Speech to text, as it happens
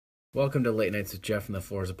Welcome to Late Nights with Jeff in the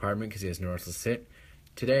Floor's apartment because he has nowhere else to sit.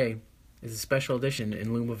 Today is a special edition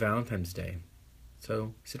in lieu of Valentine's Day,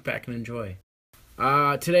 so sit back and enjoy.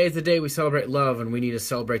 Today is the day we celebrate love, and we need to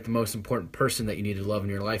celebrate the most important person that you need to love in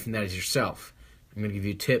your life, and that is yourself. I'm going to give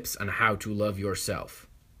you tips on how to love yourself.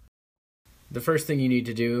 The first thing you need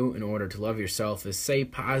to do in order to love yourself is say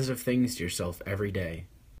positive things to yourself every day.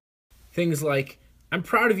 Things like, I'm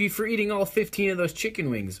proud of you for eating all 15 of those chicken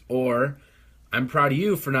wings, or I'm proud of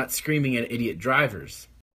you for not screaming at idiot drivers.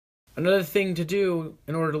 Another thing to do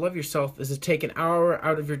in order to love yourself is to take an hour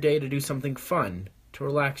out of your day to do something fun, to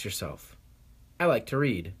relax yourself. I like to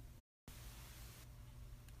read.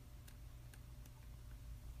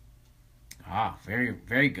 Very,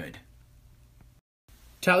 very good.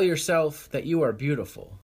 Tell yourself that you are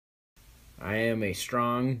beautiful. I am a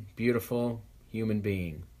strong, beautiful human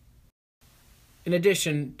being. In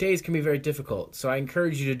addition, days can be very difficult, so I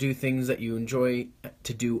encourage you to do things that you enjoy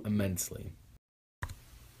to do immensely.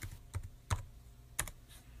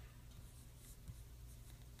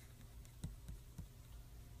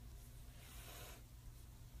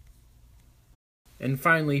 And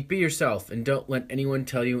finally, be yourself and don't let anyone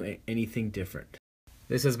tell you anything different.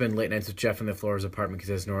 This has been Late Nights with Jeff in the Floor's apartment because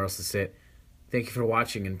there's nowhere else to sit. Thank you for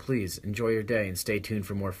watching, and please enjoy your day and stay tuned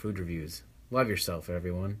for more food reviews. Love yourself,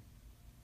 everyone.